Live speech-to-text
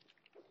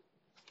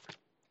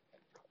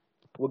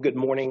Well, good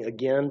morning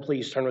again.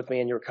 Please turn with me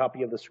in your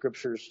copy of the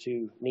scriptures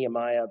to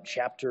Nehemiah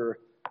chapter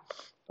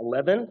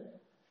 11.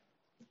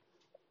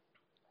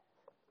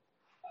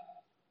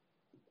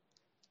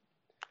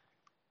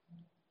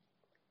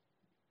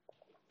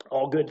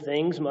 All good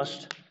things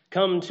must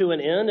come to an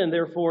end, and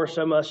therefore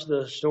so must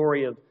the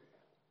story of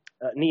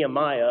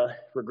Nehemiah,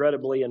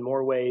 regrettably in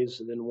more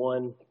ways than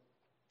one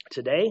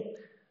today.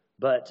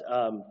 But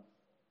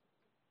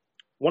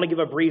want to give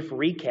a brief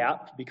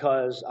recap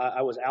because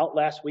I was out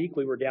last week.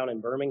 We were down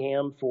in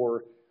Birmingham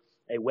for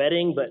a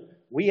wedding, but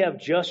we have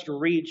just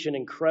reached an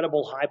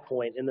incredible high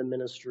point in the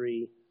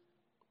ministry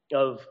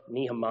of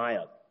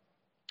Nehemiah.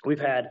 We've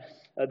had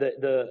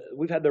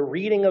the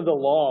reading of the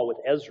law with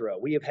Ezra.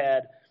 We have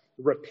had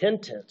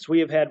repentance. We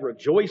have had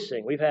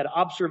rejoicing. We've had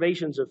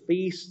observations of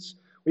feasts.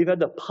 We've had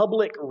the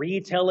public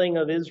retelling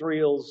of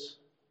Israel's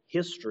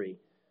history.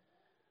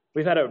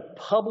 We've had a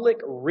public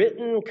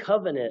written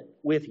covenant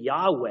with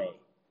Yahweh,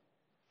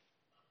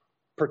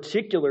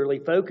 particularly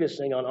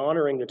focusing on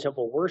honoring the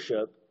temple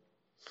worship.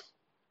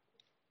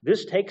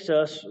 This takes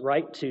us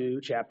right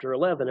to chapter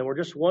 11, and we're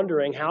just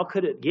wondering, how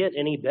could it get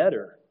any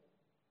better?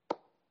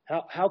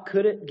 How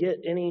could it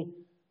get any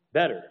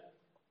better?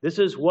 This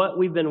is what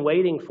we've been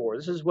waiting for.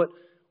 This is what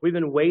we've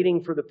been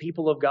waiting for the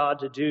people of God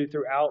to do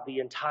throughout the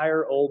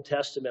entire Old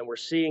Testament. We're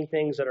seeing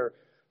things that are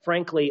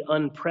frankly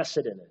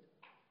unprecedented.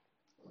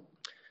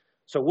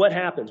 So what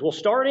happens? Well,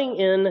 starting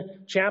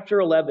in chapter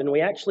 11,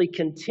 we actually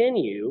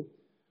continue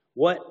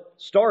what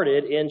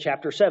started in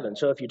chapter 7.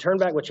 So if you turn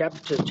back with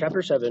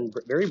chapter 7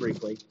 very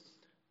briefly,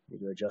 I need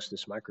to adjust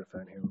this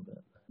microphone here a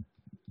little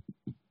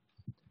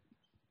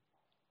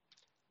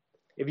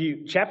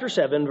bit. Chapter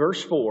 7,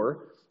 verse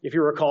 4, if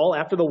you recall,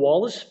 after the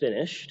wall is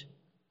finished,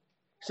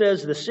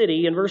 says the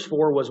city in verse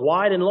 4 was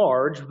wide and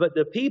large, but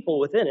the people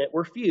within it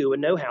were few,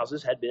 and no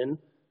houses had been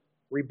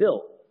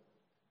rebuilt.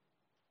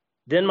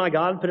 Then my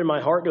God put in my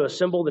heart to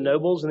assemble the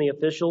nobles and the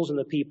officials and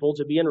the people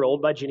to be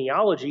enrolled by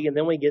genealogy, and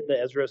then we get the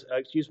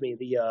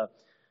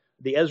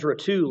Ezra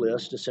 2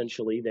 list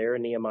essentially there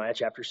in Nehemiah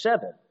chapter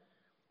 7.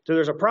 So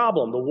there's a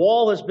problem. The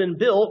wall has been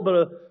built, but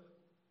a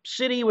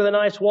city with a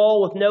nice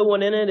wall with no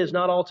one in it is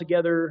not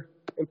altogether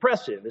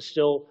impressive. It's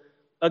still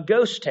a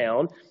ghost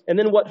town. And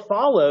then what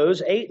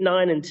follows, 8,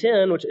 9, and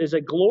 10, which is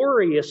a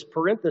glorious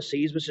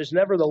parentheses, which is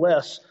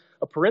nevertheless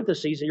a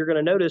parentheses that you're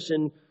going to notice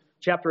in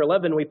chapter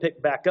 11 we pick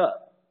back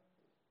up.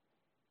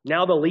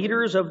 Now the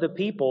leaders of the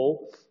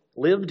people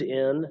lived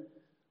in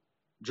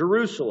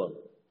Jerusalem.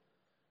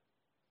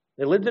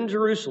 They lived in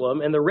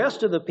Jerusalem, and the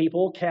rest of the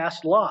people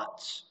cast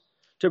lots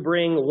to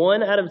bring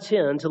 1 out of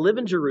 10 to live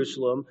in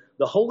Jerusalem,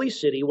 the holy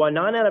city, while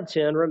 9 out of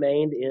 10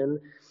 remained in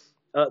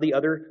the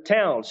other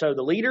towns. So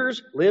the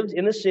leaders lived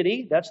in the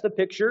city, that's the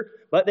picture,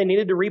 but they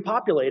needed to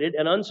repopulate it,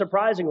 and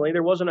unsurprisingly,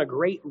 there wasn't a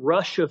great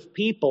rush of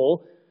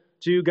people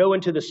to go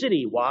into the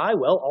city. Why?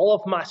 Well, all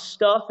of my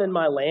stuff and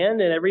my land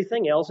and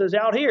everything else is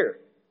out here.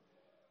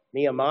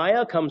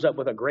 Nehemiah comes up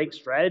with a great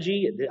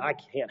strategy. I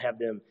can't have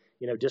them,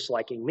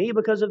 disliking me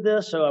because of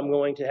this, so I'm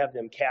going to have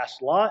them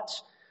cast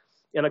lots.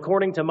 And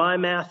according to my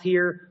math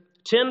here,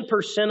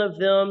 10% of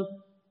them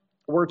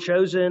were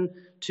chosen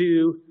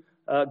to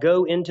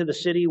go into the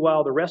city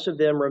while the rest of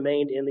them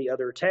remained in the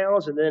other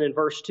towns. And then in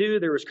verse 2,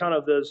 there was kind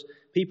of those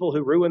people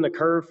who ruined the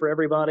curve for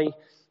everybody.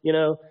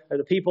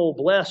 The people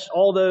blessed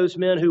all those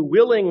men who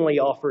willingly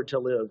offered to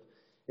live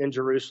in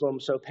Jerusalem.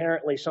 So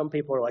apparently some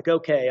people are like,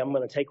 okay, I'm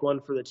going to take one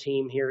for the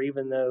team here,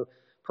 even though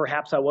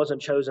perhaps I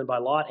wasn't chosen by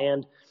lot,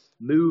 and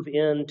move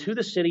into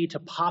the city to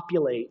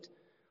populate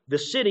the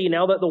city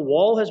now that the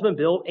wall has been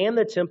built and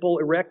the temple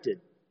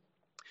erected.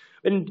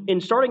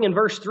 And starting in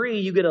verse 3,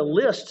 you get a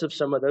list of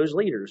some of those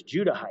leaders: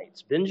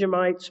 Judahites,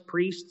 Benjamites,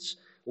 priests,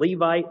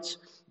 Levites,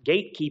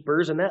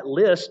 gatekeepers, and that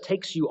list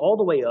takes you all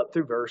the way up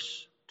through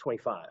verse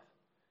 25.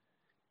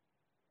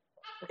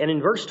 And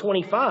in verse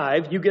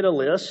 25, you get a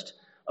list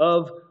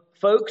of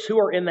folks who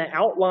are in the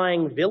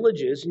outlying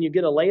villages, and you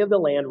get a lay of the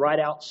land right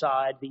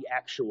outside the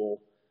actual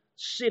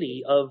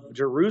city of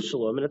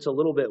Jerusalem, and it's a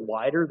little bit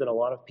wider than a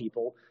lot of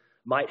people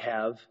might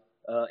have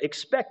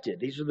expected.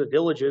 These are the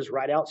villages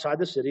right outside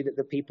the city that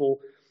the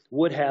people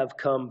would have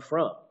come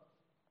from.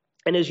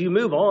 And as you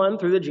move on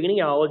through the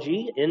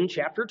genealogy in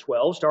chapter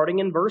 12, starting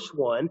in verse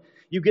 1,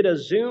 you get a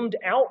zoomed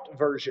out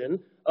version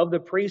of the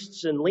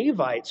priests and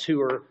Levites who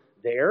are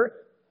there,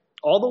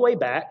 all the way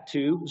back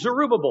to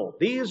Zerubbabel.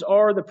 These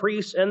are the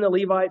priests and the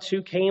Levites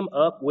who came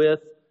up with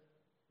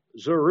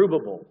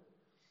Zerubbabel.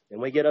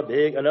 And we get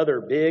another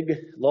big,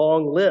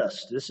 long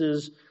list. This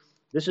is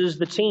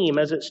the team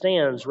as it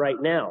stands right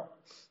now.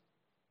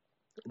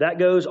 That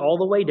goes all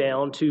the way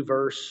down to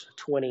verse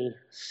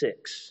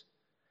 26.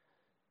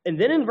 And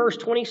then in verse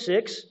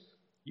 26,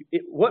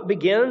 what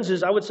begins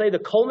is, I would say, the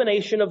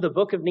culmination of the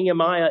book of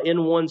Nehemiah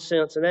in one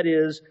sense, and that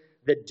is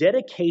the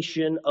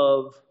dedication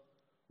of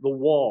the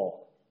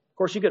wall. Of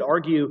course, you could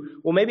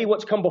argue, well, maybe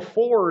what's come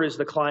before is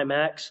the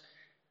climax.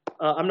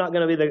 I'm not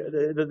going to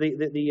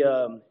be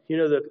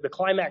the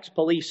climax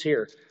police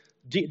here.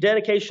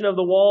 Dedication of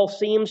the wall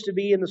seems to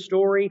be in the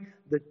story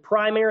the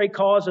primary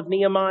cause of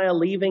Nehemiah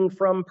leaving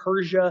from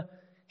Persia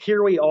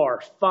here we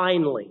are,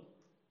 finally,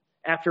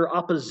 after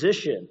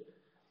opposition.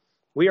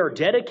 We are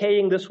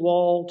dedicating this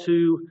wall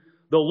to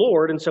the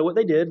Lord. And so what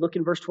they did, look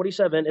in verse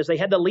 27, is they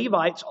had the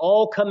Levites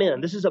all come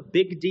in. This is a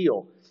big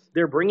deal.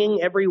 They're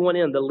bringing everyone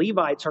in. The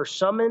Levites are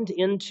summoned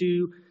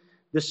into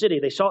the city.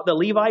 They sought the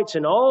Levites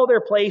in all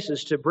their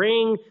places to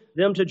bring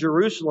them to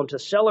Jerusalem to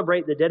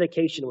celebrate the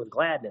dedication with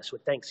gladness,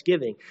 with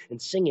thanksgiving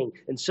and singing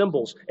and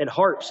cymbals and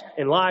harps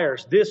and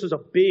lyres. This is a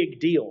big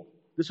deal.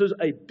 This was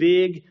a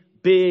big,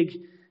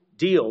 big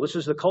deal. This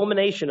is the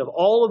culmination of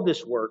all of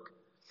this work.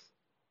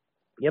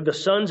 You have the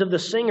sons of the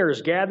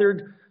singers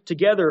gathered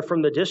together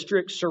from the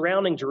districts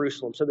surrounding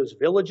Jerusalem. So those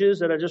villages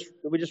that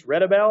we just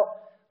read about,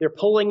 they're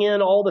pulling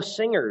in all the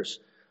singers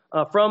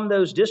from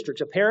those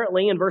districts.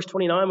 Apparently, in verse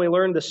 29, we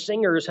learned the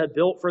singers had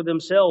built for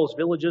themselves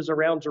villages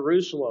around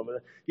Jerusalem.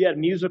 If you had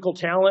musical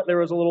talent, there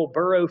was a little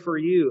borough for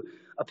you,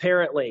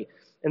 apparently.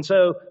 And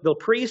so the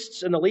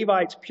priests and the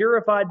Levites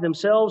purified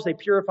themselves. They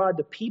purified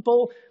the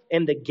people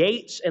and the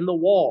gates and the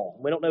wall.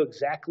 We don't know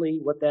exactly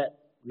what that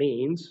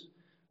means.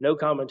 No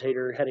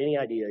commentator had any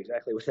idea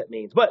exactly what that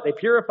means. But they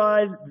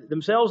purified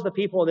themselves, the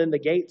people, and then the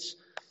gates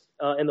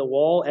and the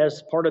wall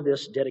as part of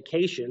this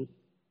dedication.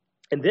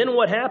 And then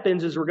what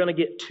happens is we're going to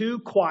get two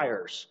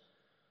choirs,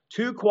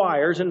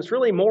 and it's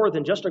really more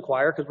than just a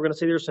choir because we're going to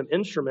see there's some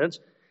instruments,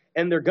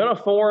 and they're going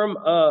to form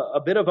a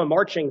bit of a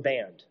marching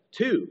band,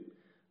 too.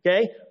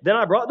 Okay? Then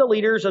I brought the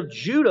leaders of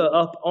Judah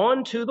up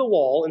onto the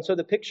wall, and so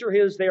the picture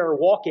is they are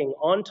walking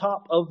on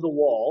top of the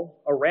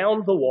wall,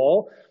 around the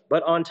wall,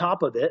 but on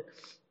top of it.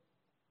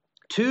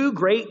 Two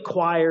great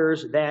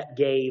choirs that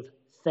gave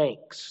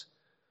thanks.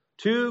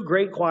 Two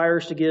great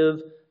choirs to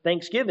give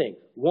thanksgiving.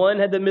 One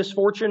had the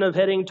misfortune of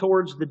heading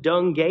towards the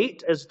dung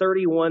gate, as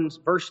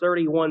verse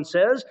 31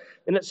 says.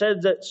 And it says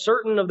that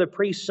certain of the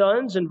priest's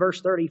sons, in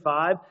verse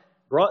 35,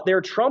 brought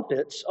their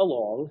trumpets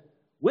along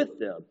with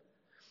them.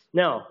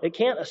 Now, it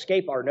can't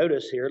escape our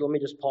notice here. Let me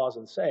just pause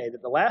and say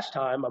that the last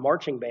time a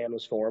marching band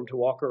was formed to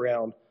walk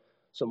around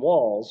some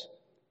walls,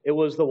 it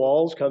was the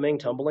walls coming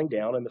tumbling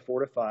down in the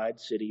fortified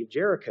city of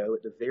Jericho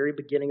at the very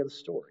beginning of the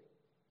story.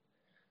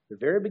 The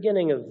very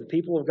beginning of the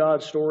people of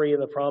God's story in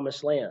the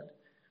Promised Land.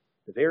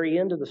 The very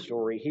end of the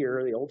story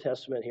here, the Old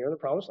Testament here in the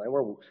Promised Land,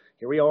 where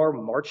here we are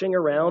marching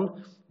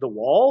around the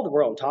wall.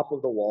 We're on top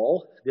of the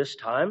wall this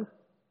time.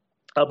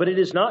 But it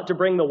is not to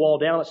bring the wall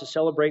down. It's to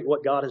celebrate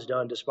what God has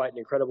done despite an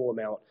incredible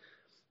amount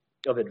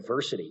of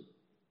adversity.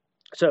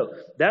 So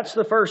that's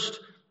the first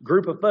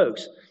group of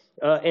folks.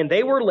 And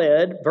they were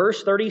led,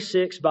 verse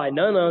 36, by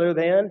none other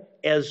than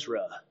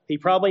Ezra. He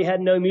probably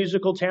had no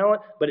musical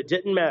talent, but it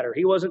didn't matter.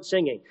 He wasn't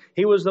singing.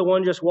 He was the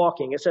one just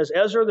walking. It says,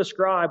 Ezra the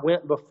scribe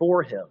went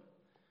before him.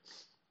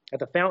 At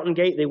the fountain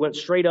gate, they went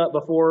straight up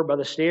by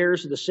the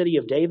stairs to the city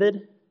of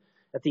David.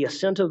 At the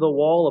ascent of the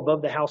wall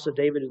above the house of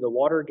David to the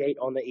water gate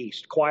on the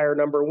east. Choir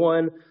number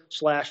 1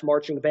 /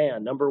 marching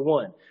band number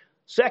 1.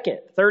 Second,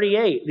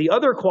 38, the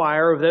other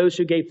choir of those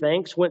who gave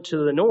thanks went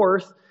to the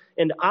north,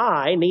 and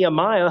I,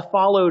 Nehemiah,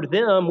 followed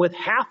them with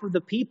half of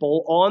the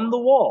people on the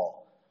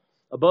wall,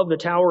 above the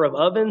Tower of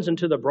Ovens and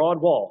to the broad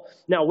wall.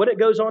 Now, what it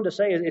goes on to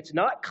say is it's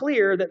not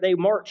clear that they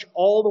march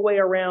all the way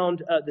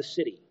around the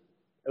city,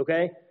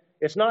 okay?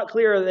 It's not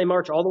clear that they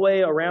march all the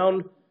way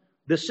around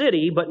the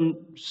city, but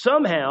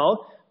somehow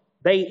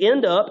they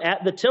end up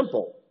at the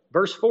temple,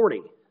 verse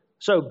 40.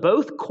 So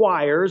both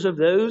choirs of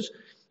those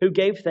who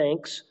gave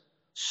thanks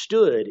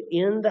stood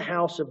in the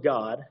house of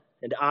God,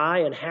 and I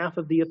and half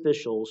of the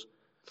officials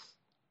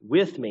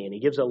with me. And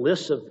he gives a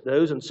list of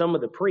those and some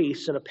of the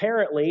priests. And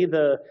apparently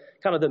the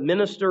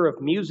minister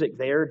of music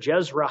there,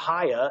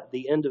 Jezrahiah,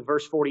 the end of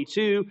verse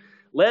 42,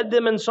 led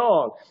them in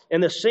song.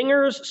 And the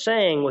singers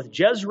sang with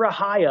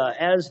Jezrahiah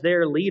as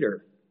their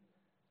leader.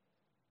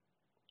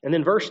 And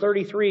then verse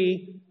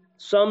 33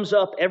 sums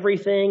up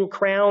everything,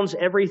 crowns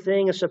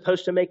everything, is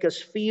supposed to make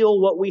us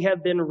feel what we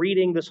have been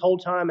reading this whole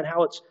time and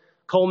how it's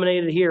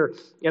culminated here.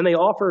 And they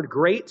offered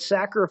great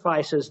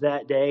sacrifices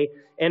that day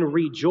and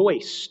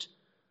rejoiced.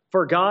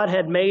 For God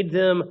had made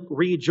them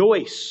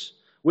rejoice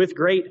with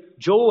great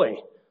joy.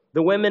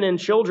 The women and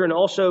children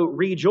also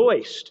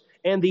rejoiced,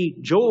 and the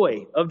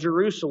joy of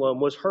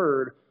Jerusalem was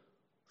heard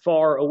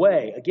far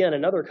away. Again,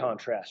 another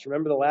contrast.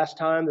 Remember the last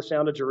time the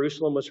sound of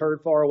Jerusalem was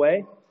heard far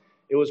away?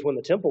 It was when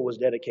the temple was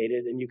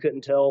dedicated, and you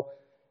couldn't tell,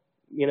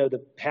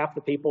 half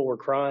the people were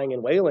crying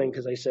and wailing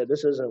because they said,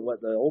 this isn't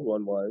what the old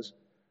one was.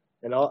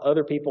 And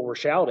other people were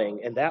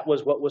shouting, and that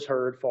was what was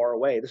heard far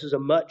away. This is a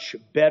much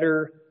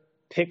better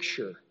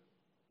picture.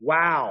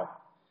 Wow.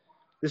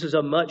 This is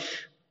a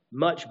much,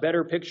 much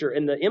better picture.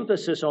 And the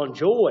emphasis on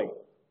joy.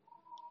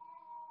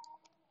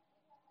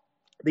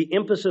 The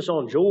emphasis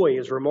on joy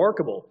is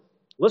remarkable.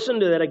 Listen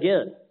to that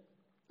again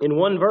in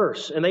one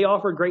verse. And they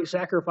offered great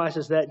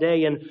sacrifices that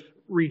day and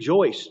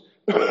rejoiced.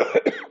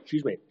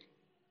 Excuse me.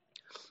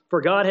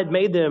 For God had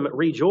made them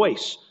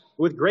rejoice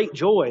with great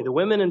joy. The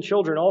women and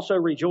children also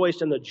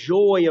rejoiced, and the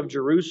joy of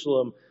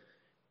Jerusalem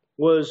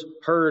was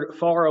heard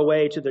far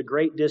away, to the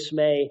great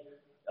dismay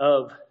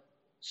of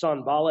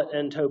Sanballat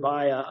and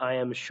Tobiah, I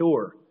am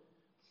sure.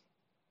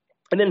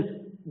 And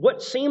then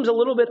what seems a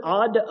little bit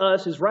odd to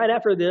us is right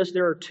after this,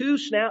 there are two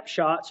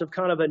snapshots of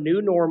kind of a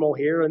new normal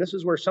here, and this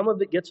is where some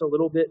of it gets a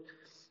little bit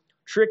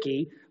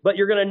tricky. But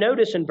you're going to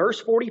notice in verse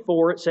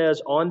 44, it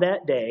says, on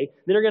that day.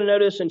 Then you're going to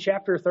notice in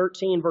chapter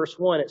 13, verse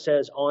 1, it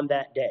says, on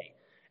that day.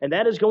 And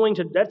that is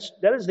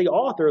the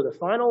author, the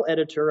final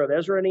editor of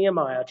Ezra and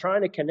Nehemiah,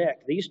 trying to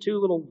connect these two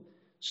little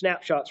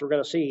snapshots we're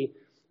going to see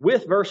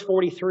with verse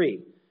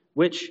 43,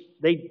 which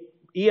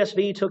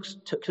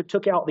ESV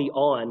took out the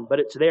on, but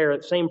it's there,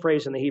 the same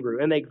phrase in the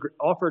Hebrew. And they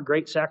offered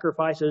great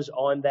sacrifices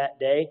on that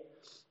day.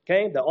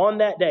 Okay, the on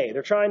that day.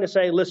 They're trying to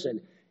say, listen,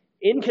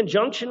 in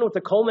conjunction with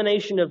the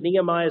culmination of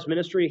Nehemiah's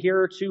ministry, here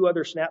are two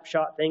other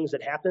snapshot things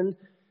that happened.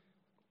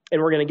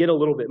 And we're going to get a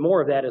little bit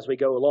more of that as we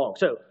go along.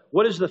 So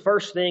what is the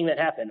first thing that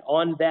happened?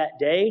 On that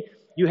day,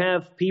 you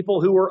have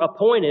people who were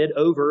appointed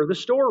over the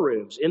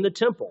storerooms in the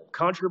temple,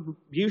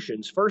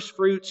 contributions, first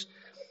fruits,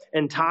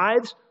 and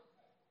tithes.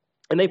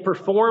 And they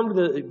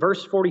performed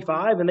verse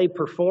 45, and they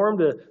performed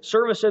the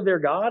service of their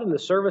God and the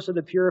service of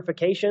the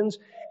purifications,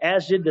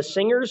 as did the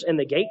singers and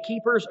the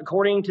gatekeepers,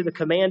 according to the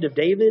command of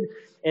David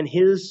and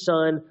his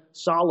son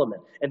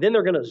Solomon. And then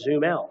they're going to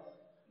zoom out.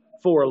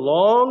 For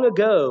long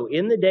ago,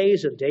 in the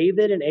days of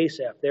David and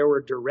Asaph, there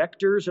were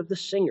directors of the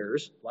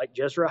singers, like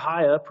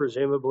Jezreiah,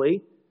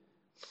 presumably,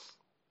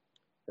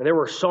 and there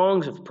were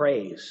songs of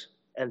praise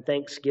and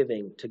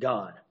thanksgiving to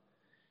God.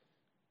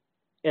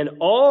 And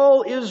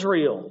all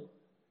Israel,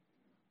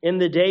 in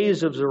the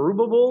days of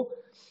Zerubbabel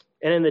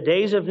and in the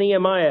days of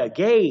Nehemiah,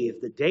 gave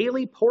the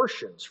daily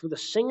portions for the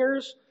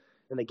singers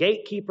and the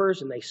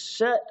gatekeepers, and they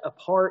set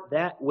apart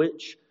that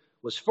which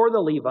was for the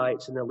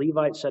Levites, and the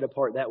Levites set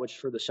apart that which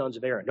for the sons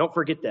of Aaron. Don't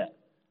forget that.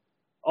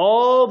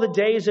 All the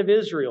days of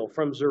Israel,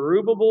 from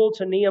Zerubbabel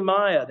to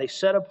Nehemiah, they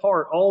set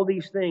apart all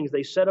these things.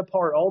 They set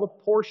apart all the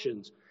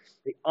portions.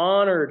 They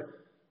honored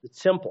the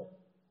temple.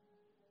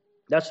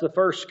 That's the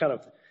first kind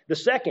of. The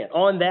second,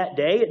 on that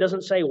day, it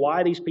doesn't say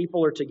why these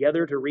people are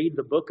together to read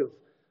the book of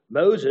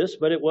Moses,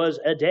 but it was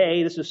a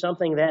day. This is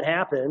something that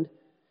happened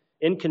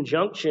in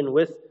conjunction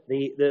with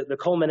the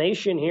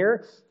culmination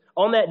here.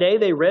 On that day,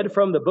 they read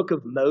from the book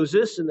of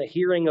Moses in the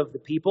hearing of the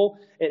people,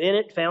 and in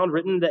it found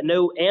written that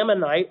no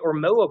Ammonite or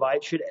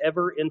Moabite should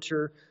ever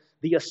enter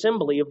the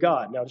assembly of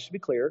God. Now, just to be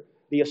clear,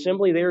 the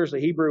assembly there is the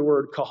Hebrew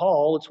word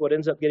kahal. It's what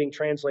ends up getting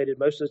translated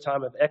most of the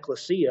time of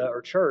ecclesia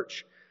or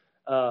church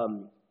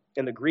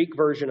in the Greek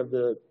version of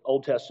the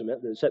Old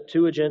Testament, the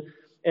Septuagint,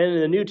 and in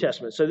the New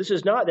Testament. So this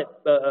is not that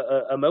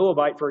a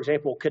Moabite, for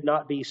example, could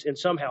not be in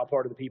somehow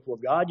part of the people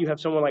of God. You have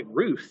someone like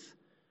Ruth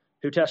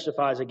who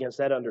testifies against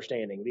that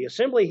understanding. The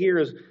assembly here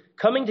is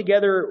coming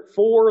together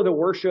for the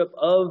worship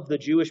of the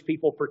Jewish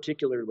people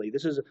particularly.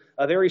 This is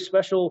a very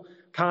special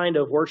kind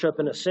of worship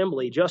and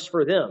assembly just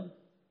for them.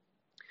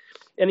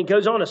 And it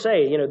goes on to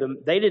say,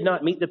 they did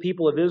not meet the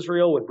people of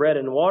Israel with bread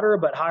and water,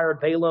 but hired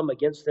Balaam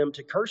against them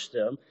to curse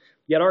them.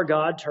 Yet our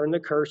God turned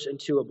the curse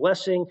into a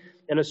blessing.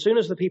 And as soon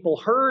as the people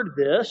heard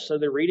this, so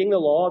they're reading the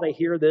law, they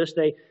hear this,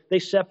 they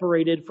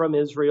separated from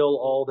Israel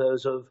all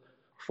those of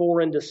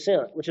foreign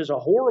descent, which is a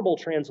horrible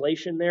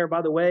translation there,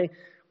 by the way.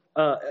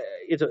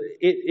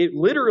 It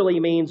literally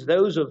means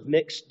those of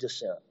mixed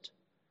descent.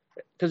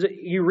 Because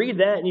you read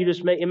that and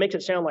it makes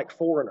it sound like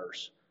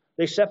foreigners.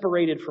 They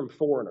separated from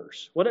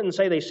foreigners. Well, it didn't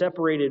say they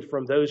separated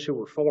from those who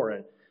were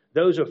foreign,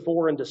 those of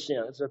foreign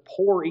descent. It's a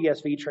poor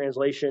ESV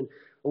translation.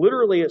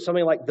 Literally, it's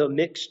something like the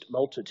mixed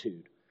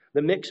multitude.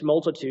 The mixed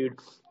multitude.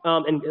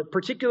 And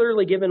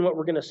particularly given what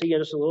we're going to see in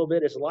just a little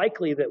bit, it's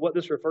likely that what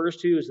this refers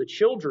to is the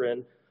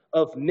children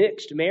of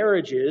mixed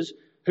marriages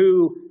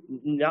who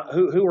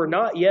were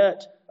not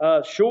yet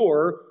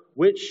sure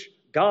which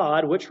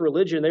God, which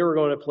religion they were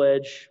going to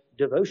pledge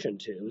devotion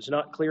to. It was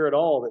not clear at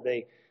all that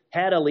they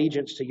had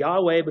allegiance to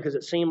Yahweh, because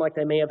it seemed like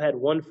they may have had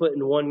one foot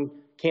in one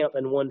camp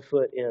and one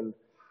foot in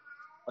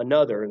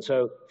another. And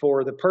so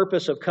for the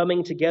purpose of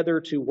coming together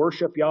to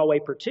worship Yahweh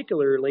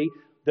particularly,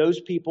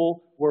 those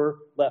people were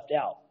left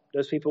out.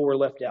 Those people were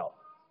left out.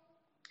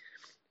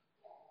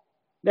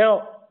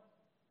 Now,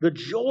 the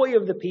joy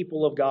of the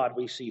people of God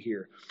we see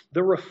here,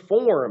 the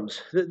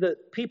reforms, the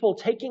people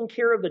taking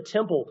care of the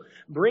temple,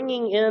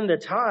 bringing in the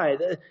tithe,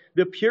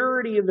 the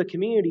purity of the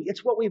community.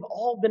 It's what we've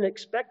all been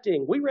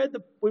expecting. We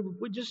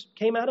just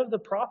came out of the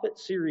prophet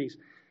series.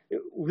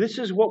 This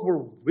is what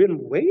we've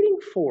been waiting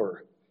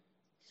for.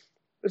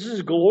 This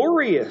is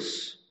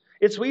glorious.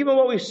 It's even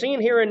what we've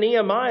seen here in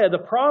Nehemiah. The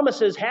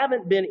promises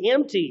haven't been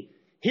empty.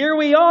 Here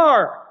we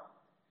are.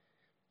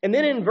 And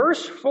then in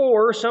verse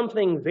 4,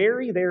 something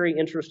very, very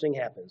interesting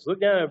happens. Look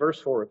down at verse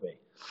 4 with me. It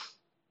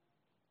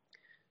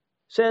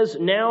says,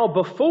 now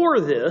before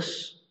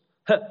this.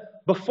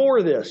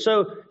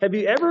 So have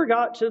you ever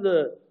got to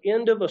the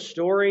end of a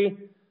story,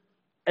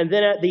 and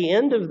then at the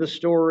end of the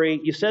story,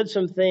 you said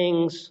some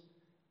things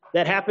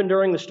that happened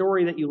during the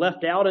story that you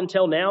left out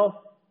until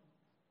now?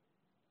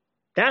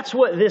 That's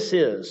what this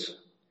is.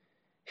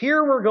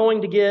 Here we're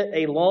going to get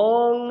a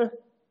long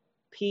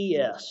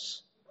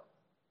P.S.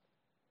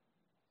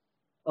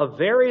 A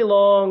very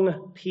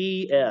long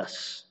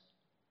P.S.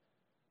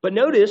 But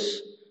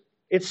notice,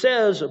 It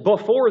says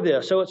before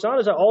this. So it's not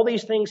as though all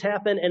these things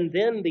happen and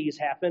then these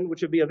happen,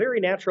 which would be a very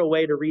natural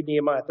way to read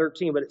Nehemiah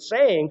 13, but it's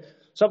saying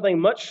something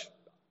much,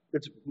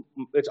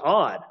 it's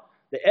odd.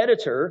 The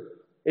editor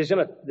is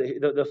going to,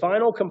 the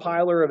final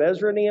compiler of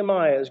Ezra and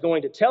Nehemiah is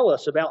going to tell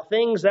us about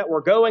things that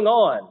were going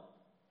on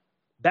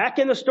back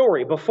in the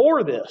story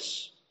before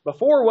this,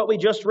 before what we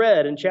just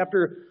read in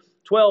chapter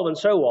 12 and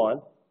so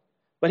on.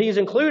 But he's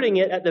including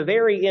it at the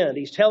very end.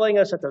 He's telling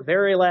us at the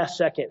very last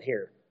second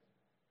here.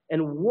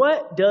 And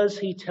what does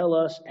he tell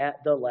us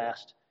at the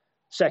last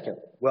second?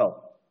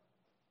 Well,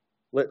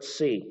 let's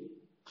see.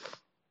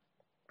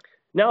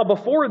 Now,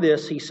 before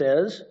this, he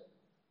says,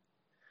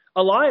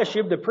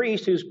 Eliashib, the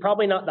priest, who's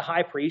probably not the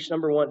high priest,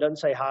 number one, doesn't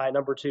say high.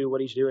 Number two, what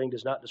he's doing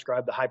does not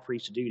describe the high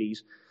priest's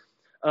duties.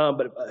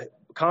 But a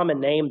common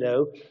name,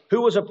 though,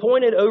 who was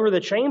appointed over the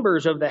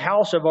chambers of the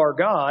house of our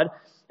God,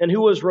 and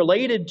who was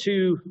related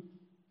to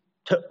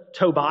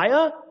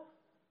Tobiah?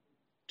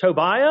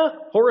 Tobiah?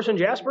 Horace and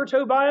Jasper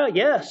Tobiah?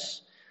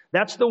 Yes,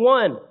 that's the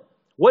one.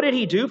 What did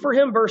he do for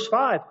him? Verse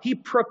 5. He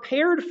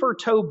prepared for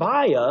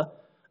Tobiah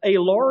a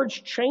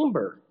large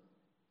chamber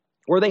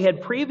where they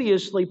had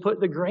previously put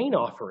the grain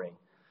offering,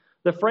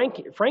 the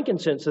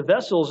frankincense, the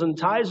vessels and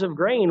tithes of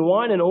grain,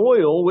 wine and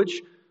oil,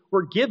 which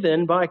were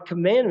given by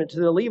commandment to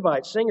the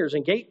Levites, singers,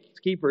 and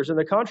gatekeepers, and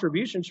the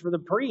contributions for the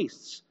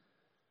priests.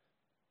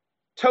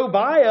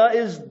 Tobiah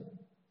is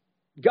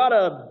got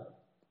a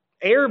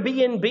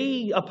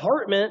Airbnb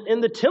apartment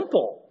in the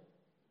temple.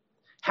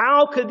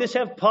 How could this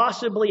have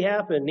possibly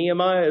happened?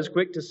 Nehemiah is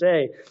quick to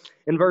say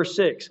in verse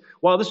 6,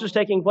 while this was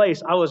taking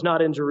place, I was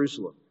not in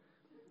Jerusalem.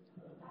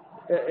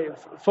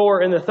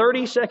 For in the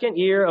 32nd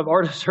year of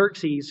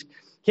Artaxerxes,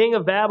 king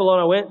of Babylon,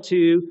 I went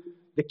to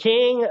the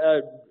king.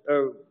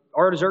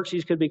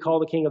 Artaxerxes could be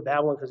called the king of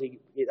Babylon because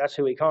that's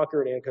who he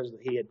conquered and because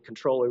he had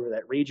control over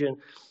that region.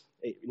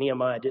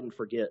 Nehemiah didn't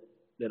forget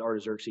that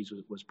Artaxerxes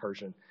was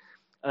Persian.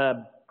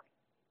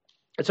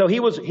 And so he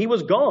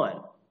was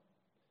gone.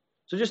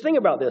 So just think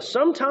about this.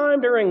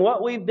 Sometime during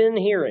what we've been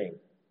hearing,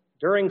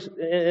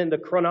 and the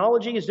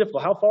chronology is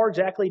difficult. How far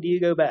exactly do you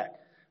go back?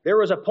 There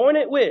was a point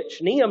at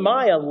which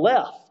Nehemiah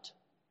left,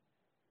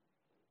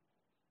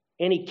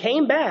 and he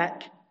came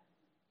back,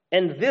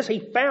 and he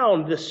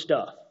found this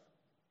stuff.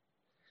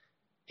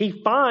 He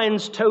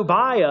finds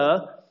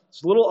Tobiah's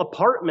little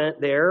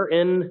apartment there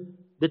in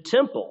the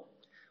temple.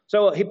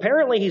 So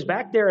apparently he's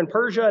back there in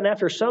Persia, and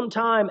after some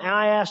time,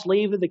 I asked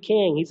leave of the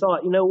king. He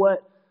thought, you know what?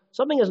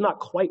 Something is not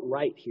quite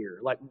right here.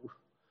 Like,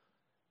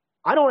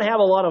 I don't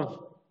have a lot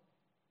of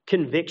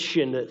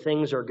conviction that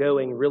things are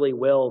going really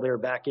well there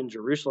back in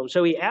Jerusalem.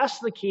 So he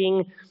asked the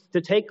king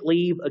to take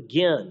leave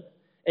again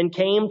and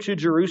came to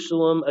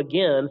Jerusalem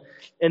again,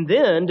 and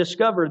then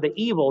discovered the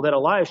evil that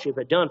Eliashib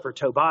had done for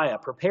Tobiah,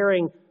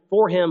 preparing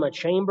for him a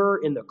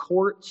chamber in the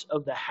courts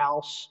of the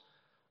house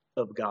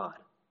of God.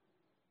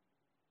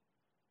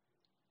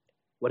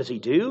 What does he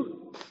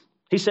do?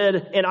 He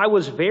said, and I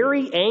was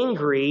very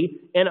angry,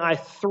 and I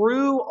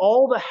threw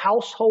all the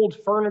household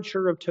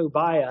furniture of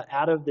Tobiah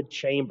out of the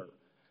chamber.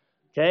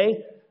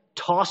 Okay?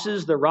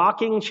 Tosses the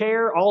rocking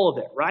chair, all of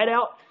it, right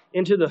out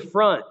into the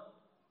front.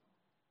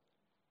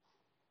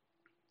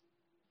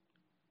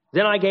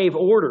 Then I gave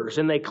orders,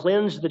 and they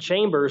cleansed the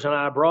chambers, and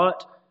I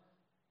brought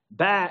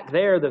back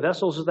there the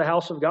vessels of the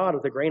house of God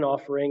with the grain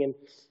offering and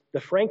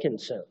the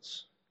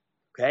frankincense.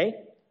 Okay?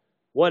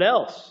 What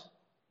else?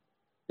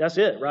 That's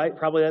it, right?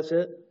 Probably that's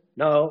it.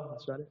 No,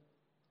 that's not it.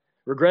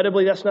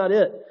 Regrettably, that's not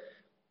it.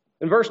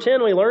 In verse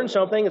 10, we learn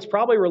something. It's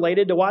probably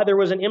related to why there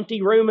was an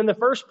empty room in the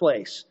first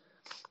place.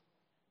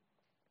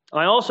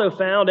 I also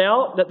found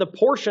out that the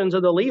portions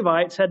of the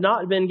Levites had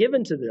not been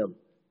given to them,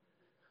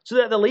 so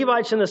that the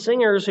Levites and the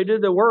singers who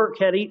did the work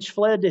had each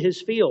fled to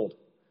his field.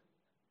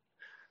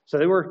 So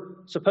they were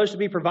supposed to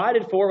be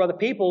provided for by the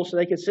people so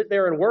they could sit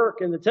there and work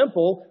in the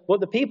temple. But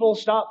the people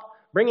stopped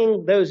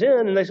bringing those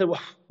in, and they said,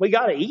 well, we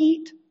got to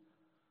eat.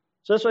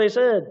 So that's what they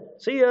said.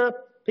 See ya,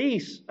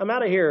 peace, I'm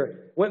out of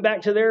here. Went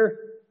back to their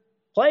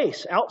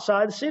place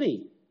outside the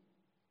city.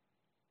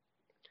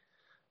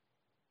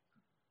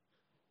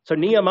 So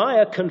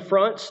Nehemiah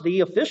confronts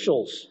the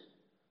officials.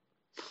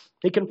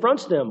 He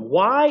confronts them.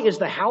 Why is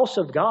the house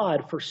of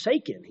God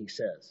forsaken, he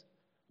says.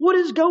 What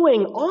is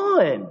going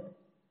on?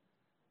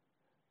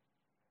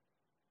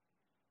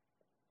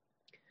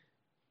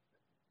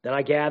 Then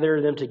I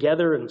gathered them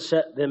together and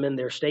set them in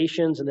their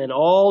stations, and then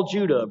all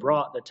Judah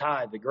brought the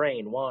tithe, the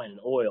grain, wine, and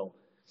oil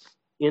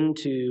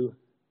into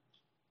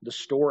the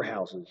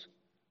storehouses.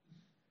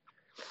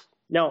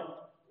 Now,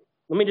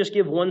 let me just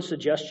give one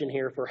suggestion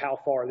here for how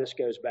far this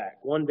goes back.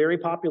 One very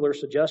popular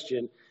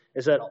suggestion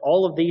is that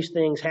all of these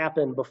things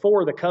happen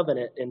before the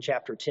covenant in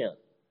chapter 10.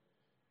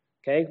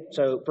 Okay,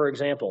 so for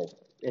example,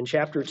 in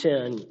chapter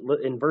 10,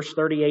 in verse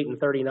 38 and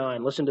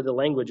 39, listen to the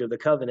language of the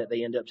covenant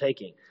they end up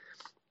taking.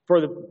 For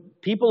the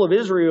people of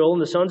Israel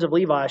and the sons of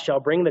Levi shall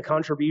bring the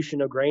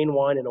contribution of grain,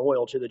 wine, and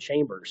oil to the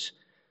chambers,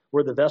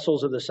 where the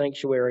vessels of the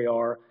sanctuary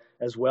are,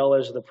 as well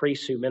as the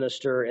priests who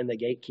minister and the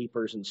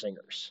gatekeepers and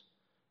singers.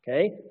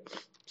 Okay?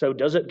 So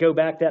does it go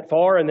back that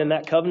far? And then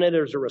that covenant,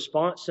 there's a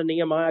response to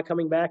Nehemiah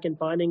coming back and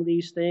finding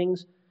these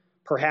things?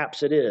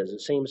 Perhaps it is.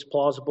 It seems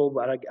plausible,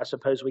 but I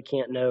suppose we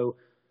can't know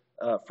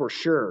for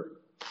sure.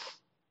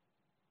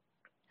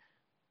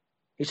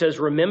 He says,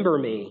 remember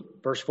me,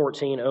 verse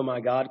 14, O my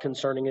God,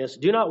 concerning this.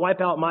 Do not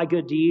wipe out my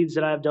good deeds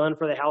that I have done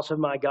for the house of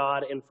my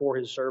God and for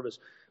his service.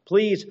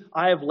 Please,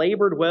 I have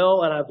labored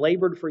well, and I've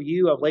labored for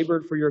you. I've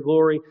labored for your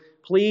glory.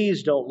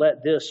 Please don't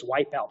let this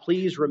wipe out.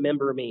 Please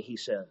remember me, he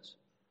says.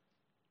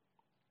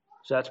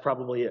 So that's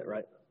probably it,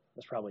 right?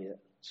 That's probably it.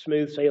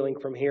 Smooth sailing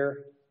from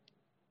here?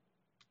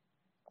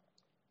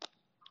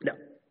 No.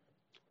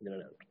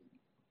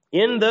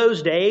 In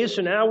those days,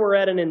 so now we're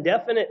at an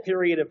indefinite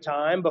period of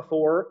time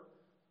before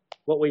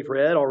what we've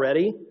read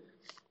already.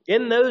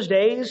 In those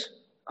days,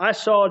 I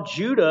saw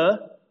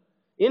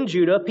in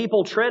Judah,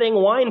 people treading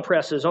wine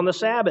presses on the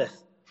Sabbath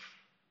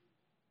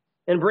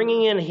and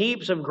bringing in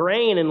heaps of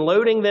grain and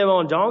loading them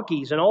on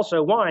donkeys, and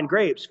also wine,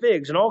 grapes,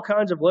 figs, and all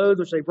kinds of loads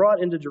which they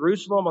brought into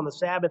Jerusalem on the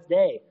Sabbath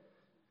day.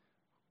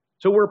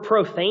 So we're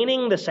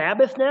profaning the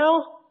Sabbath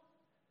now?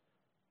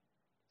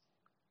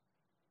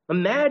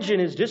 Imagine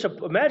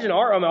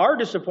our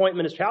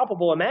disappointment is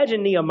palpable.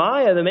 Imagine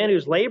Nehemiah, the man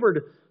who's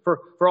labored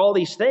for all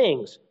these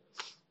things.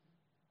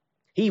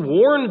 He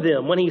warned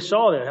them when he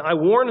saw them. I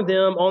warned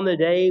them on the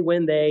day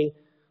when they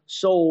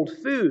sold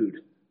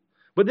food.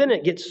 But then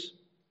it gets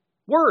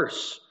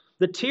worse.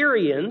 The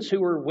Tyrians,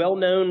 who were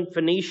well-known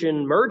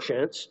Phoenician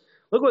merchants,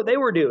 look what they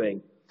were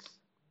doing.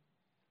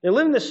 They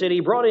lived in the city,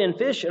 brought in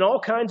fish and all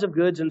kinds of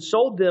goods, and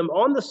sold them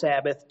on the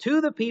Sabbath to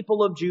the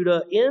people of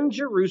Judah in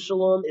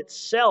Jerusalem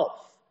itself.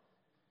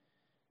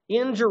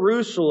 In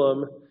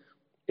Jerusalem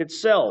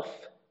itself.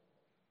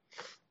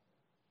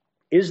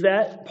 Is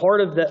that part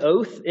of the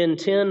oath in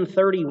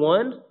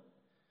 10:31?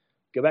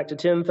 Go back to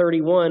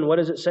 10:31. What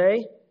does it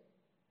say?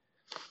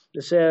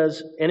 It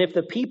says, and if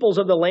the peoples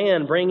of the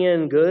land bring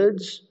in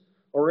goods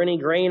or any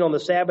grain on the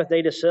Sabbath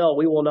day to sell,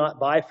 we will not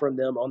buy from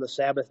them on the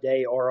Sabbath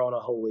day or on a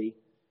holy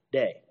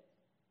day.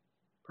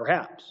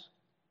 Perhaps.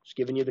 Just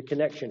giving you the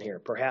connection here.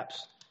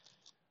 Perhaps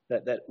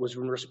that was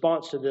in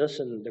response to this,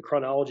 and the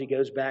chronology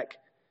goes back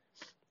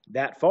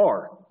that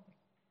far.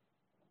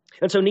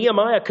 And so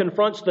Nehemiah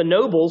confronts the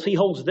nobles. He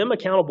holds them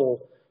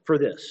accountable for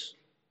this.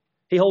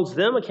 He holds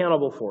them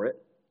accountable for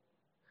it.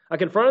 I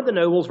confronted the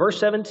nobles, verse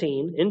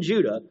 17, in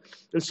Judah,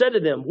 and said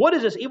to them, what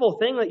is this evil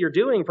thing that you're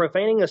doing,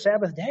 profaning the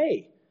Sabbath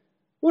day?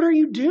 What are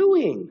you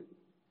doing?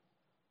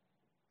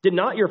 Did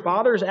not your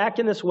fathers act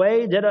in this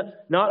way? Did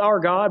not our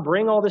God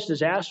bring all this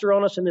disaster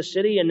on us in this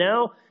city? And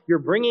now you're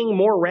bringing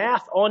more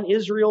wrath on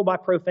Israel by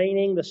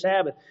profaning the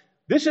Sabbath.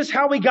 This is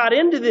how we got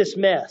into this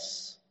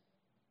mess.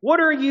 What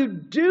are you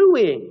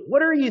doing?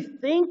 What are you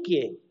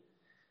thinking?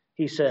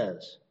 He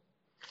says.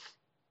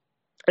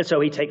 And so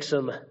he takes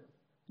some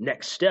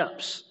next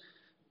steps.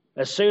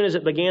 As soon as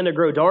it began to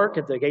grow dark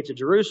at the gates of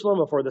Jerusalem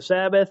before the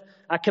Sabbath,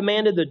 I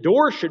commanded the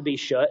doors should be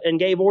shut and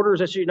gave orders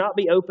that should not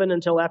be open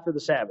until after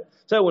the Sabbath.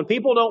 So when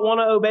people don't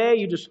want to obey,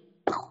 you just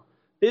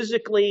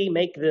physically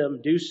make them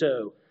do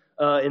so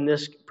in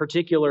this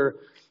particular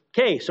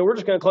case. So we're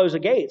just going to close the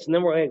gates, and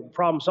then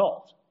problem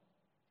solved.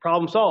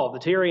 Problem solved. The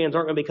Tyrians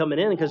aren't going to be coming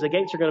in because the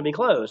gates are going to be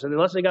closed. And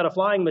unless they got a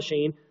flying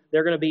machine,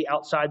 they're going to be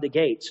outside the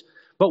gates.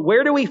 But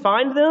where do we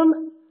find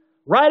them?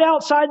 Right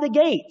outside the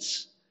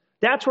gates.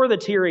 That's where the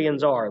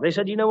Tyrians are. They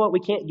said, you know what? We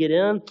can't get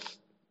in.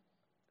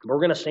 We're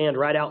going to stand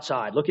right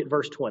outside. Look at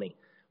verse 20.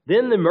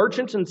 Then the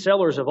merchants and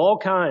sellers of all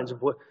kinds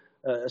of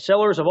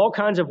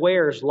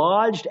wares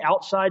lodged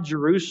outside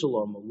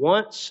Jerusalem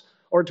once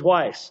or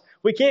twice.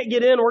 We can't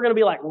get in. We're going to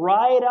be like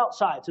right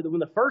outside. So that when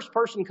the first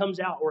person comes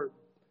out, we're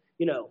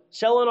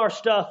selling our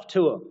stuff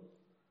to them.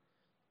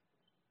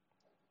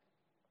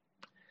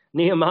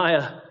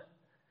 Nehemiah,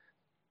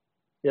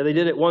 they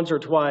did it once or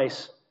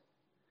twice.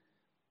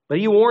 But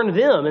he warned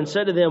them and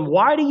said to them,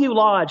 why do you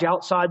lodge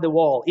outside the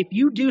wall? If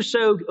you do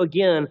so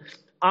again,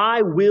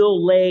 I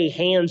will lay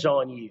hands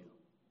on you.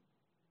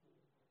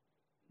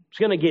 It's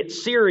going to get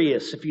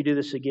serious if you do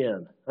this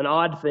again. An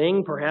odd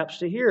thing, perhaps,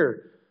 to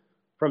hear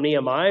from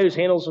Nehemiah, who's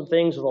handled some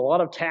things with a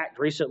lot of tact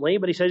recently,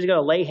 but he says he's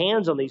going to lay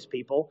hands on these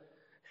people.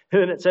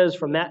 And it says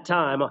from that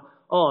time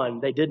on,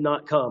 they did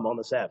not come on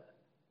the Sabbath.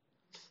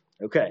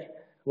 Okay.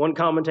 One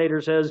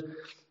commentator says,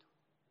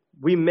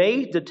 we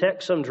may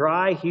detect some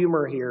dry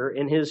humor here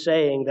in his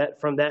saying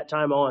that from that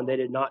time on, they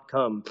did not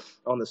come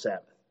on the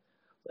Sabbath.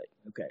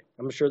 Okay.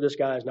 I'm sure this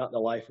guy is not the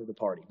life of the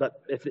party. But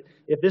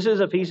if this is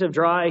a piece of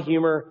dry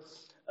humor,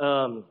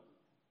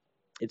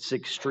 it's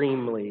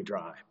extremely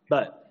dry.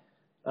 But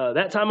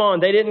that time on,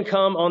 they didn't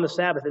come on the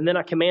Sabbath. And then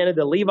I commanded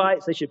the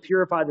Levites, they should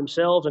purify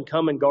themselves and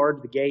come and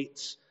guard the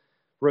gates.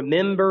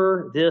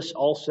 Remember this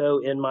also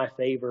in my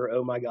favor,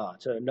 O my God.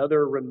 So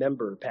another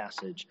remember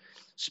passage.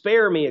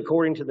 Spare me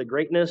according to the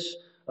greatness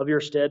of your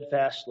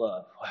steadfast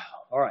love. Wow.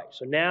 All right.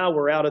 So now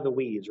we're out of the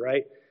weeds,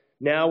 right?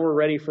 Now we're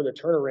ready for the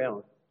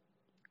turnaround.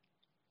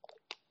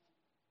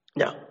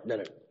 No,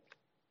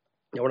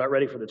 we're not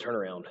ready for the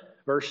turnaround.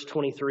 Verse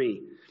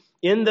 23.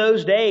 In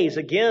those days,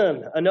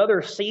 again,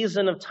 another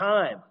season of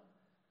time.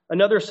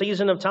 another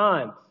season of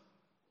time.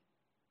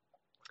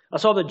 I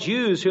saw the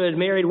Jews who had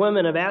married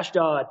women of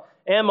Ashdod,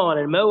 Ammon,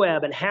 and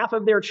Moab, and half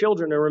of their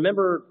children. And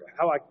remember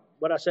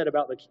what I said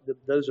about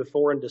those of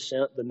foreign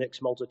descent, the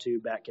mixed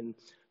multitude back in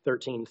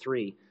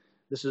 13:3.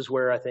 This is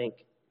where I think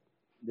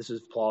this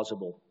is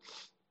plausible.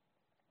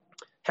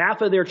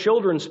 Half of their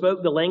children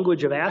spoke the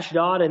language of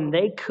Ashdod, and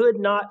they could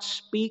not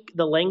speak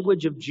the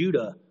language of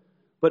Judah,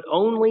 but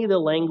only the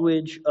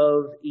language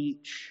of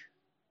each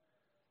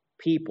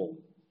people.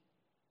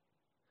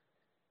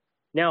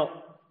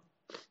 Now,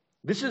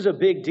 this is a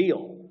big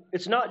deal.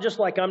 It's not just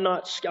like I'm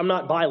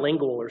not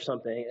bilingual or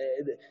something.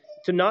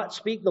 To not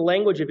speak the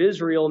language of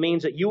Israel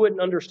means that you wouldn't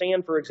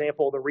understand, for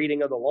example, the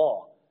reading of the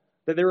law,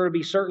 that there would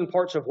be certain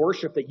parts of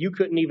worship that you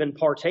couldn't even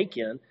partake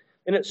in.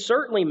 And it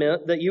certainly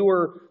meant that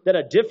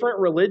a different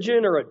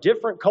religion or a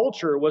different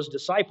culture was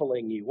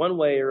discipling you one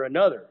way or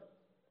another.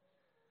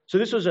 So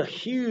this was a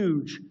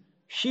huge,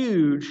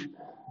 huge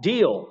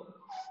deal.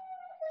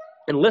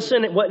 And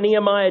listen at what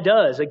Nehemiah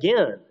does.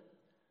 Again,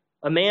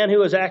 a man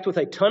who has acted with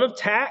a ton of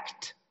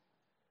tact,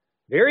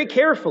 very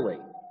carefully.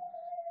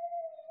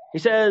 He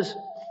says,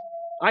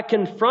 I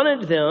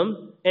confronted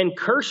them and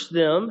cursed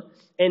them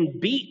and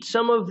beat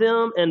some of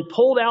them and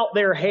pulled out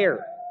their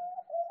hair.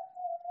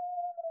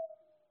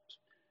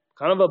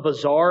 Kind of a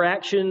bizarre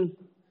action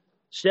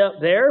step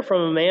there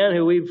from a man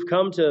who we've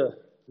come to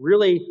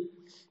really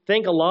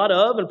think a lot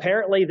of. And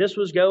apparently this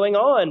was going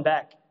on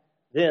back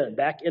then,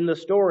 back in the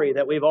story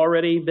that we've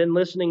already been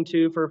listening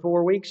to for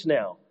 4 weeks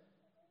now.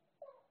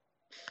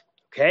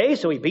 Okay,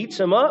 so he beats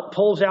them up,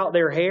 pulls out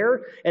their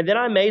hair, and then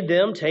I made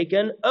them take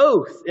an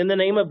oath in the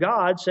name of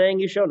God,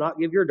 saying, you shall not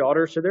give your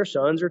daughters to their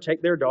sons or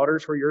take their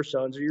daughters for your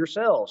sons or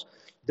yourselves.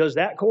 Does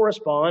that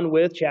correspond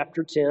with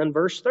chapter 10,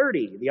 verse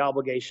 30, the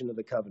obligation of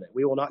the covenant?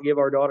 We will not give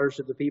our daughters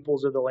to the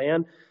peoples of the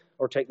land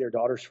or take their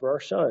daughters for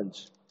our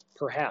sons.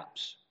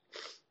 Perhaps.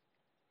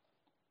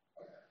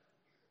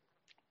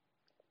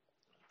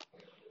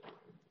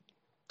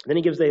 Then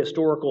he gives the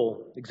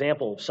historical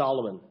example of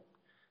Solomon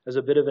as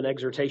a bit of an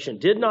exhortation.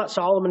 Did not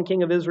Solomon,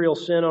 king of Israel,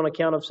 sin on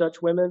account of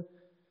such women?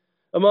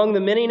 Among the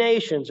many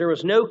nations, there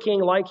was no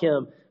king like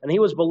him, and he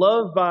was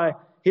beloved by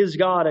his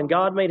God, and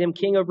God made him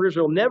king over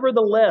Israel.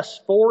 Nevertheless,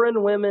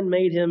 foreign women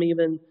made him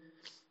even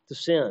to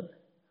sin.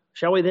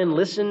 Shall we then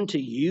listen to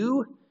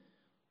you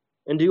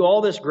and do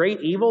all this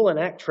great evil and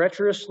act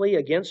treacherously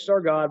against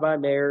our God by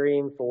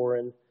marrying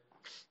foreign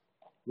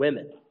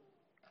women?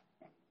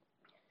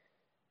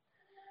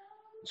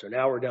 So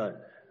now we're done.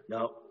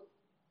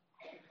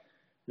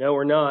 No,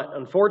 we're not.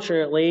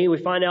 Unfortunately, we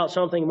find out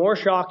something more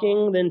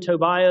shocking than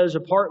Tobiah's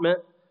apartment.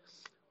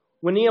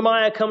 When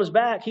Nehemiah comes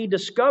back, he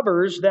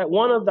discovers that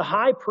one of the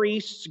high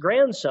priest's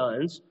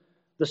grandsons,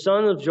 the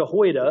son of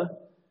Jehoiada,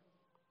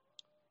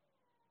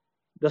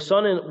 the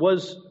son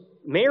was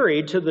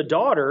married to the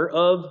daughter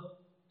of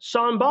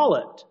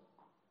Sanballat.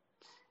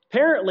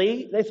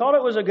 Apparently, they thought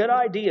it was a good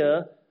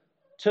idea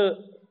to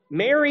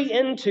marry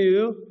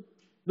into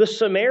the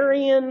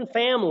Sumerian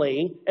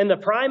family and the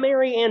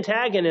primary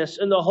antagonist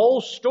in the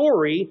whole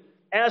story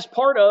as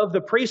part of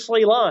the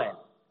priestly line.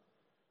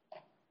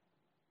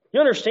 You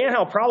understand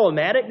how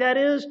problematic that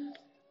is?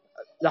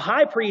 The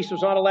high priest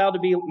was not allowed to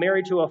be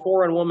married to a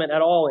foreign woman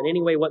at all in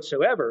any way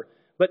whatsoever.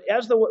 But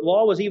as the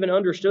law was even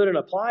understood and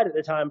applied at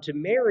the time, to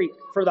marry,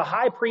 for the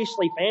high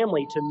priestly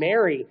family to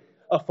marry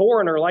a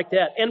foreigner like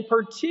that, and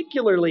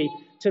particularly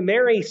to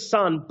marry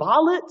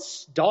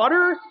Sanballat's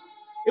daughter,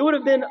 it would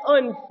have been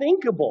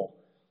unthinkable.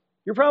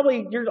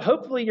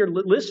 Hopefully you're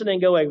listening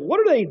going, what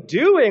are they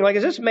doing? Like,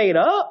 is this made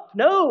up?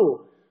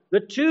 No.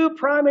 The two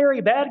primary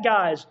bad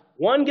guys,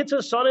 one gets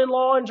a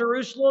son-in-law in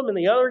Jerusalem and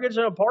the other gets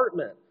an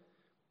apartment.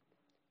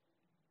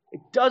 It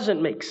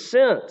doesn't make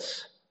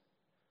sense.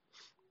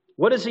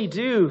 What does he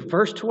do?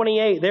 Verse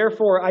 28,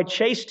 therefore I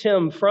chased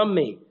him from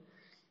me.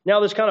 Now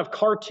this kind of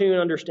cartoon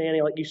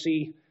understanding, like you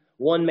see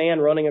one man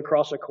running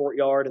across a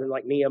courtyard and then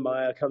like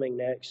Nehemiah coming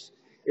next,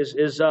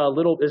 is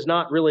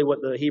not really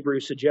what the Hebrew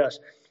suggests.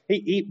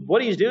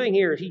 What he's doing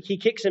here, he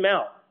kicks him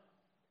out.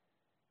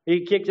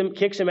 He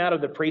kicks him out of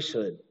the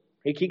priesthood.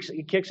 He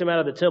kicks him out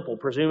of the temple.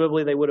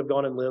 Presumably they would have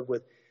gone and lived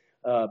with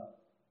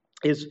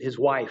his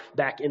wife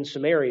back in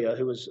Samaria,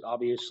 who was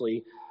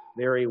obviously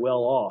very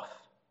well off.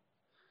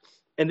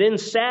 And then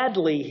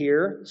sadly,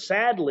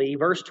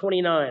 verse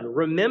 29,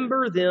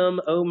 remember them,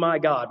 O my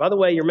God. By the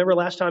way, you remember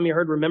last time you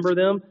heard remember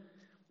them?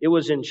 It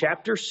was in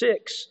chapter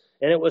 6,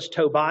 and it was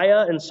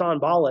Tobiah and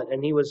Sanballat,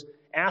 and he was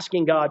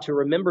asking God to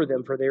remember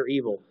them for their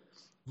evil.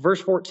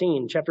 Verse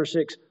 14, chapter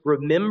 6,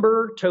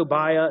 remember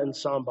Tobiah and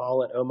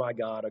Sanballat, O my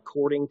God,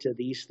 according to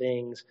these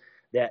things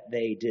that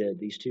they did,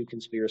 these two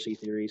conspiracy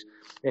theories.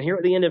 And here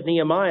at the end of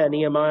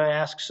Nehemiah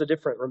asks a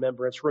different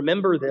remembrance.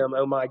 Remember them,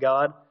 O my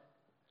God,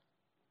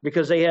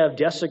 because they have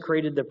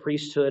desecrated the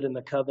priesthood and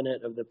the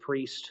covenant of the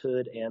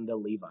priesthood and the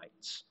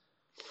Levites.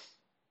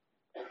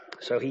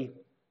 So he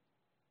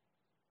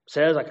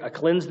says, I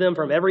cleanse them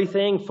from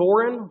everything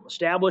foreign,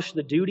 established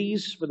the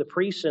duties for the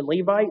priests and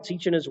Levites,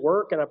 each in his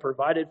work, and I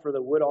provided for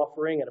the wood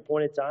offering at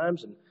appointed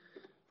times. And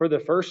for the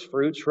first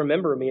fruits,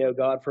 remember me, O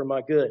God, for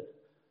my good.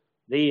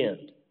 The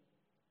end.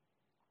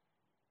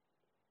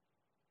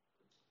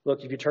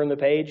 Look, if you turn the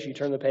page,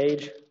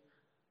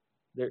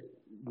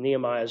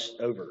 Nehemiah's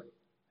over.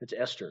 It's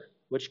Esther,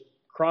 which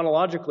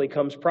chronologically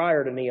comes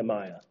prior to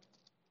Nehemiah.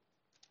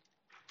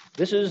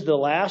 This is the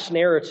last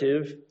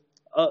narrative,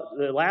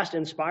 the last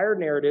inspired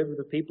narrative of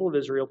the people of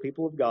Israel,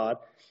 people of God,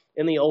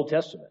 in the Old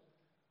Testament.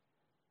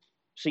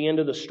 It's the end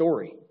of the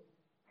story.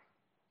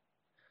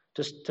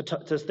 To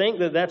think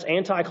that that's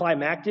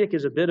anticlimactic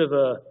is a bit of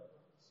a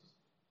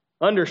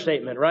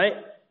understatement, right?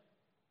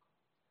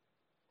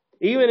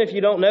 Even if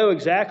you don't know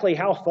exactly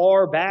how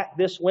far back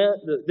this went,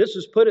 this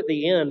is put at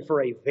the end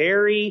for a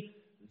very,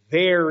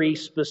 very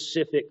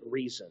specific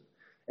reason.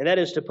 And that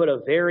is to put a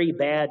very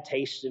bad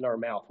taste in our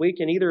mouth. We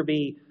can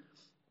be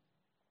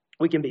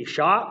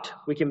shocked,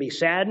 we can be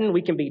saddened,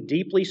 we can be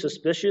deeply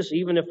suspicious,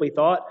 even if we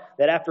thought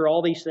that after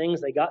all these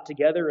things they got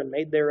together and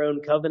made their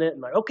own covenant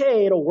and like,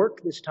 okay, it'll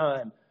work this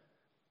time.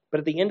 But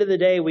at the end of the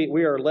day,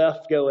 we are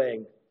left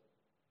going,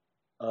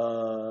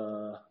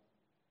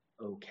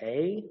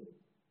 okay,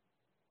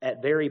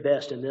 at very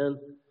best, and then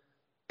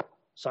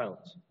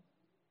silence.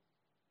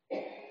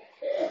 It's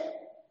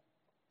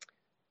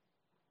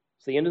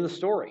the end of the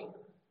story,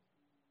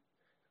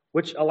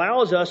 which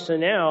allows us to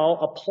now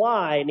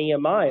apply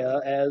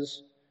Nehemiah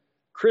as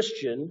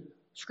Christian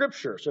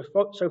scripture.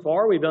 So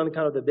far, we've done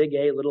kind of the big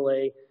A, little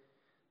a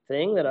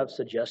thing that I've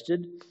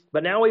suggested,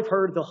 but now we've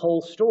heard the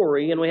whole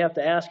story, and we have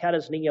to ask, how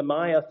does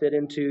Nehemiah fit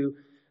into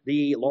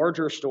the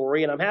larger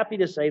story? And I'm happy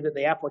to say that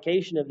the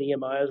application of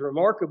Nehemiah is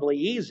remarkably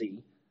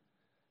easy,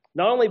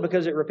 not only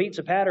because it repeats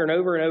a pattern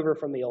over and over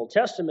from the Old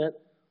Testament,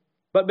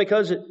 but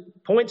because it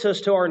points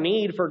us to our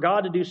need for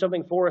God to do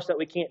something for us that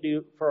we can't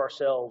do for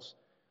ourselves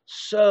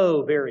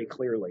so very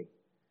clearly.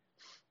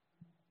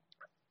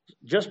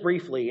 Just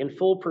briefly, in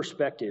full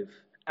perspective,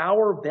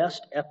 our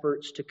best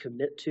efforts to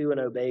commit to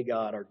and obey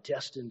God are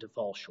destined to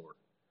fall short.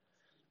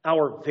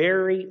 Our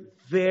very,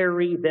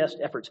 very best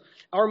efforts,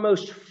 our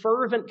most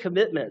fervent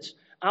commitments,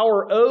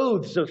 our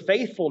oaths of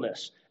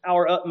faithfulness,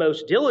 our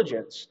utmost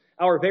diligence,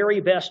 our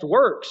very best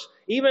works,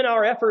 even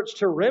our efforts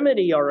to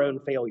remedy our own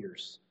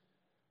failures,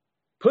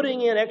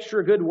 putting in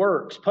extra good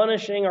works,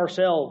 punishing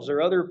ourselves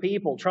or other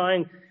people,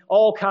 trying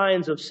all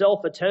kinds of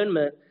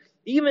self-atonement,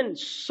 even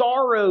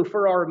sorrow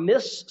for our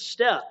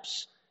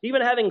missteps,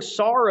 even having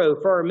sorrow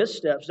for our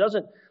missteps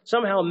doesn't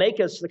somehow make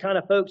us the kind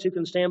of folks who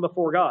can stand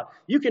before God.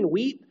 You can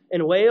weep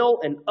and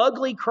wail and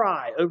ugly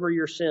cry over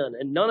your sin,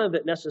 and none of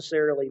it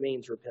necessarily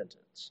means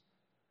repentance.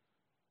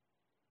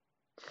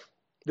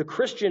 The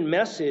Christian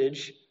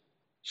message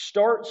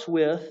starts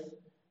with,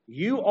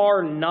 you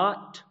are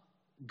not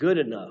good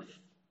enough.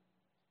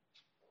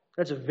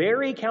 That's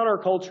very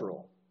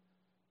countercultural.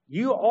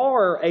 You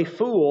are a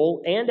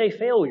fool and a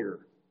failure.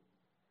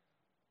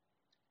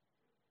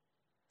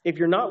 If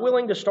you're not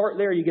willing to start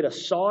there, you get a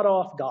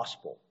sawed-off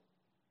gospel,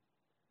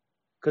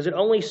 because it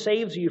only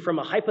saves you from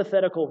a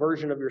hypothetical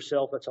version of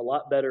yourself that's a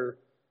lot better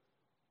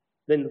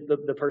than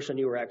the person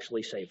you were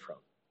actually saved from.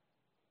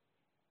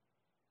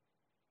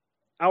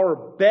 Our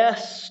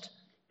best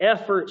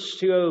efforts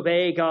to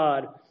obey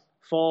God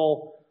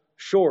fall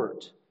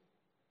short.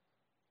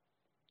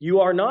 You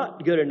are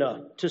not good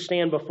enough to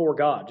stand before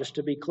God, just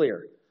to be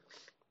clear.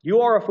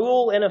 You are a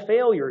fool and a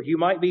failure. You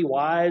might be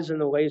wise in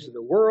the ways of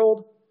the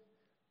world.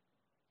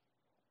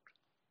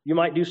 You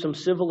might do some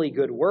civilly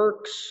good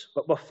works,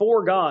 but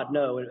before God,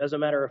 no. As a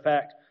matter of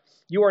fact,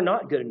 you are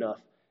not good enough.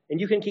 And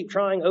you can keep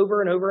trying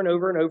over and over and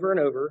over and over and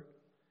over.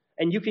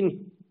 And you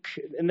can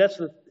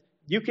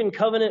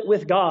covenant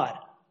with God.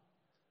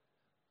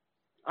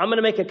 I'm going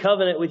to make a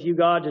covenant with you,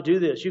 God, to do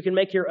this. You can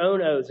make your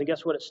own oaths, and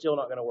guess what? It's still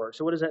not going to work.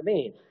 So what does that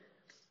mean?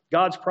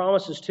 God's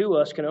promises to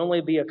us can only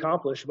be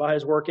accomplished by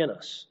His work in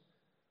us.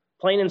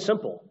 Plain and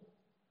simple.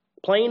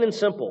 Plain and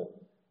simple.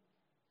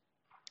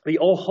 The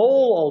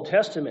whole Old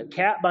Testament,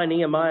 capped by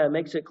Nehemiah,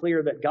 makes it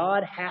clear that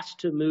God has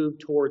to move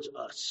towards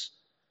us.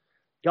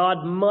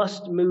 God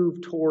must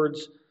move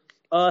towards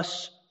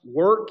us,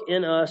 work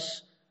in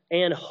us,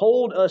 and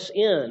hold us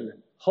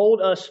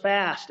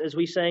fast, as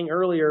we sang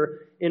earlier,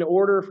 in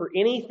order for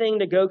anything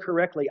to go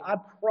correctly. I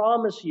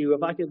promise you,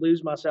 if I could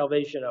lose my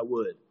salvation, I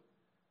would.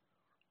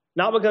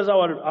 Not because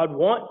I'd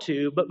want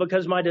to, but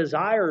because my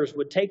desires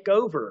would take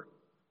over.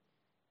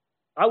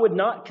 I would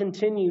not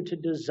continue to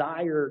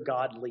desire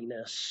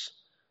godliness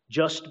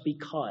just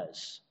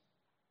because.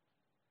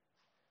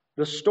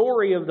 The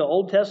story of the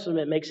Old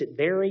Testament makes it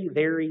very,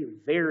 very,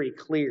 very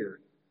clear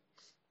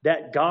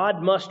that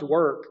God must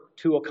work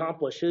to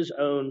accomplish His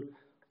own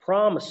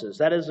promises.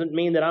 That doesn't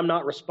mean that I'm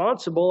not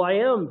responsible. I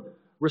am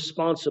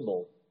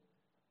responsible.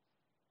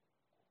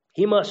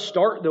 He must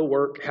start the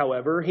work,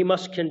 however. He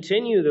must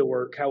continue the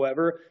work,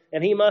 however,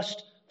 and He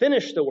must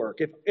finish the work.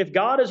 If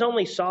God is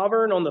only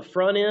sovereign on the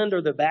front end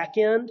or the back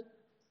end,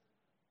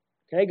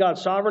 okay,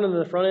 God's sovereign on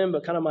the front end,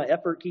 but kind of my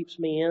effort keeps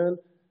me in,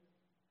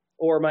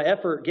 or my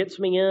effort gets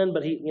me in,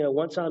 but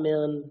once I'm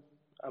in,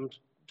 I'm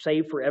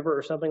saved forever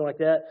or something like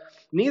that.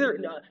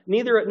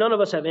 None of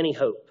us have any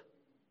hope.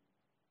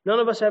 None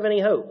of us have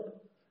any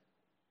hope.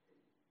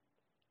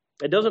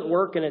 It doesn't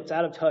work, and it's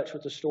out of touch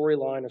with the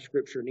storyline of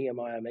Scripture.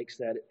 Nehemiah makes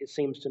that, it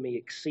seems to me,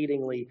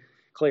 exceedingly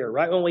clear.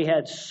 Right when we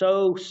had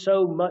so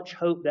much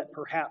hope that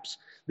perhaps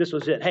this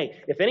was it.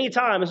 Hey, if any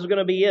time this is going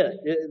to be it,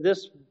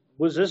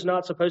 was this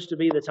not supposed to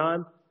be the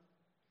time?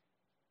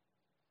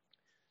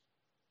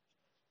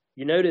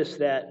 You notice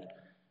that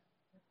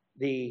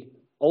the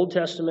Old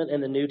Testament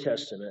and the New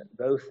Testament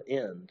both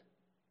end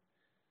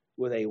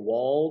with a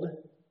walled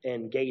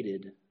and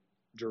gated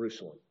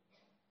Jerusalem.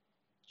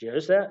 Did you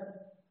notice that?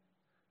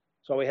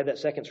 So we had that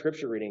second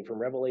scripture reading from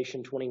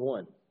Revelation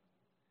 21.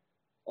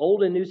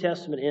 Old and New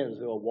Testament ends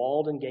with a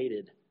walled and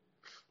gated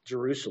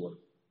Jerusalem.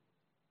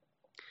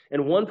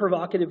 And one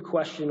provocative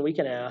question we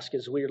can ask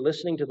as we are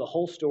listening to the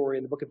whole story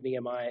in the book of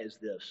Nehemiah is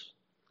this: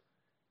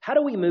 how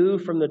do we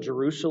move from the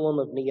Jerusalem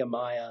of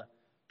Nehemiah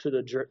to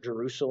the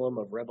Jerusalem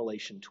of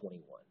Revelation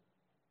 21?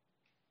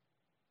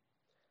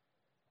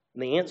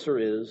 And the answer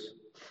is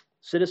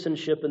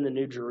citizenship in the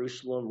New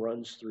Jerusalem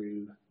runs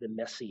through the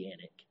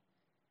Messianic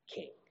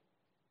King.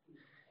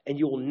 And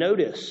you will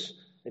notice,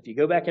 if you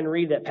go back and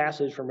read that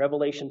passage from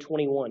Revelation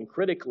 21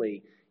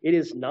 critically, it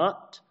is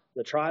not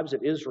the tribes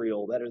of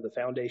Israel that are the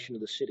foundation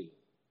of the city.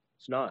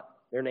 It's not.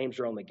 Their names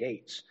are on the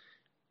gates.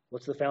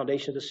 What's the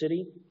foundation of the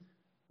city?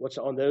 What's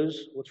on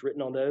those? What's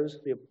written on those?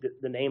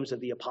 The names of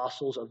the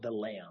apostles of the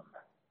Lamb.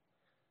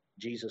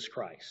 Jesus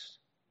Christ.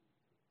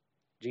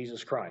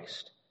 Jesus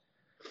Christ.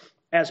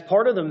 As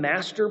part of the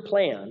master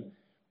plan,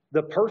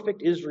 the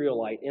perfect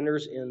Israelite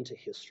enters into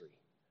history.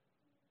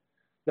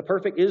 The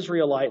perfect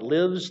Israelite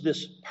lives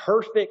this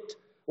perfect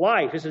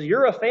life. He says,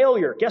 you're a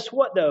failure. Guess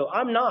what, though?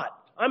 I'm not.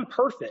 I'm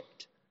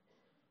perfect.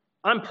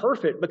 I'm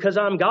perfect because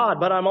I'm God,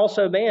 but I'm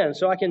also man,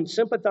 so I can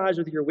sympathize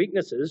with your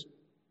weaknesses.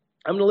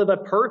 I'm going to live a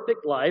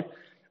perfect life.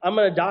 I'm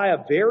going to die a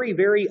very,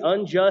 very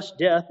unjust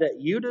death that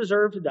you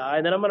deserve to die,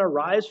 and then I'm going to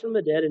rise from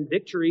the dead in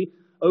victory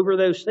over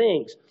those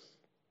things.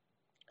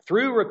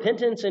 Through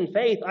repentance and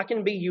faith, I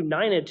can be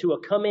united to a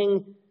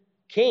coming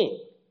king.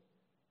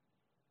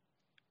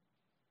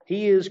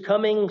 He is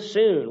coming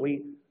soon.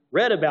 We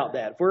read about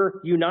that. If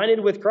we're united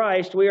with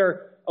Christ, we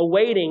are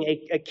awaiting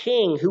a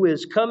king who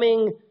is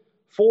coming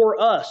for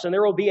us. And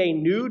there will be a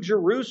new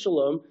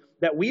Jerusalem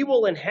that we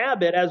will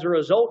inhabit as a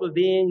result of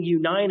being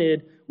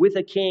united with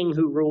a king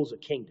who rules a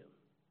kingdom.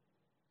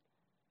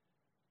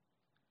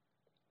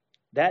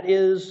 That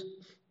is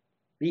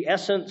the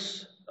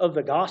essence of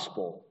the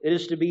gospel. It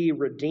is to be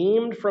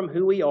redeemed from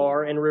who we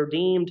are and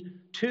redeemed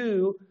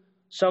to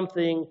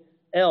something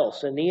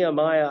else. And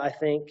Nehemiah, I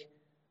think,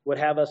 would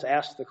have us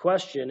ask the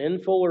question in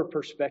fuller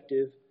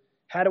perspective,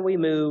 how do we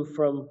move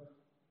from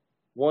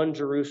one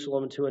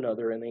Jerusalem to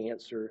another? And the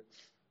answer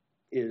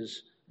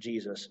is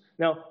Jesus.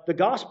 Now, the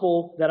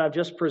gospel that I've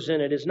just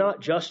presented is not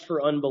just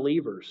for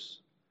unbelievers.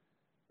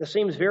 It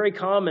seems very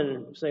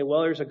common to say,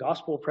 well, there's a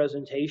gospel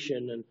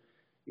presentation and,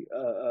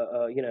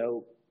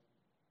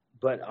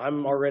 but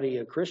I'm already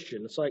a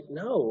Christian. It's like,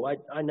 no,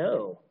 I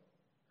know.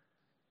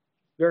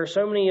 There are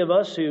so many of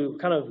us who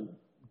kind of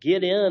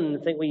get in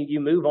and think you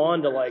move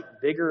on to like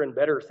bigger and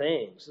better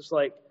things. It's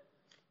like,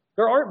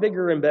 there aren't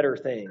bigger and better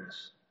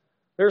things.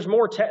 There's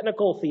more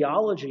technical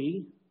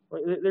theology.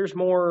 There's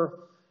more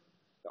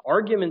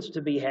arguments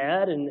to be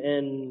had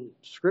and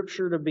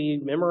scripture to be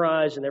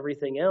memorized and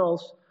everything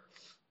else.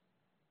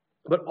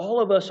 But all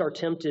of us are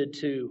tempted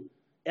to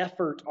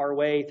effort our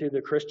way through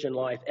the Christian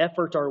life,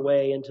 effort our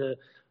way into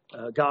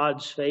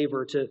God's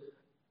favor, to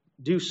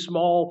do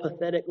small,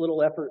 pathetic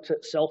little efforts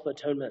at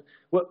self-atonement.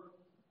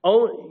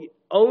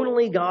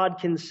 Only God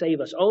can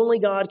save us. Only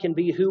God can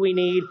be who we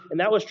need. And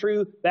that was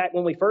true back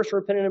when we first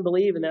repented and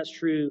believed, and that's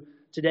true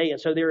today.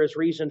 And so there is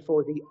reason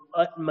for the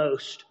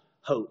utmost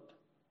hope.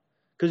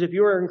 Because if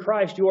you are in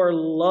Christ, you are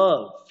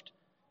loved.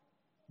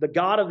 The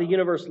God of the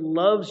universe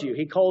loves you.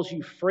 He calls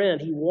you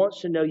friend. He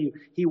wants to know you.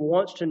 He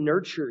wants to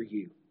nurture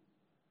you.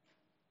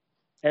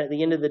 And at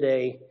the end of the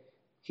day,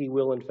 He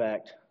will, in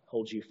fact,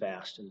 hold you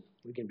fast. And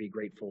we can be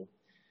grateful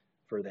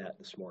for that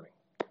this morning.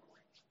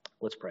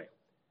 Let's pray.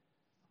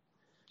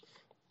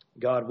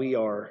 God, we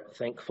are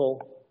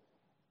thankful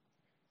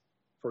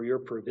for your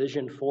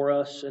provision for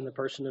us in the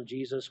person of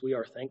Jesus. We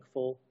are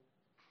thankful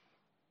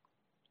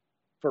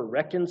for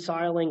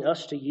reconciling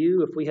us to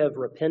you. If we have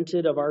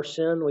repented of our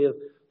sin, we have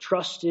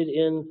trusted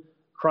in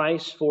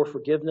Christ for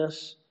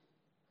forgiveness.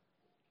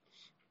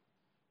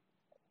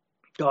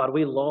 God,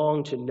 we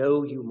long to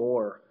know you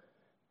more.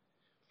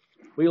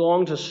 We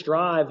long to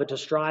strive, but to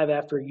strive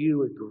after you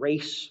with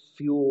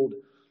grace-fueled,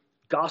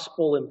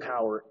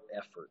 gospel-empowered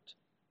effort.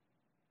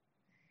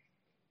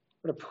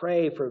 I'm going to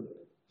pray for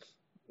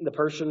the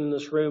person in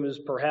this room who's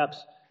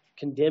perhaps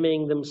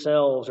condemning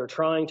themselves or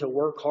trying to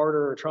work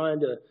harder or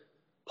trying to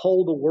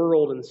poll the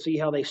world and see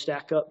how they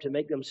stack up to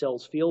make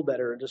themselves feel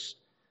better. And just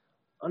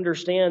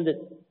understand that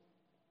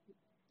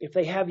if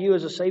they have you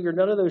as a Savior,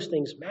 none of those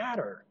things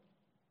matter.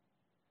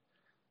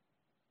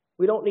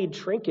 We don't need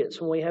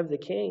trinkets when we have the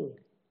King.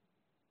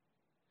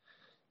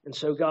 And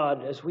so,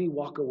 God, as we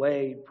walk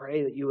away,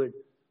 pray that you would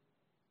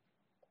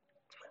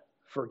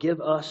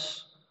forgive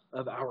us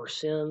of our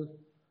sin,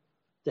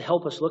 to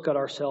help us look at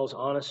ourselves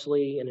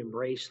honestly and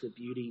embrace the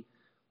beauty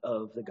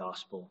of the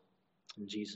gospel. In Jesus'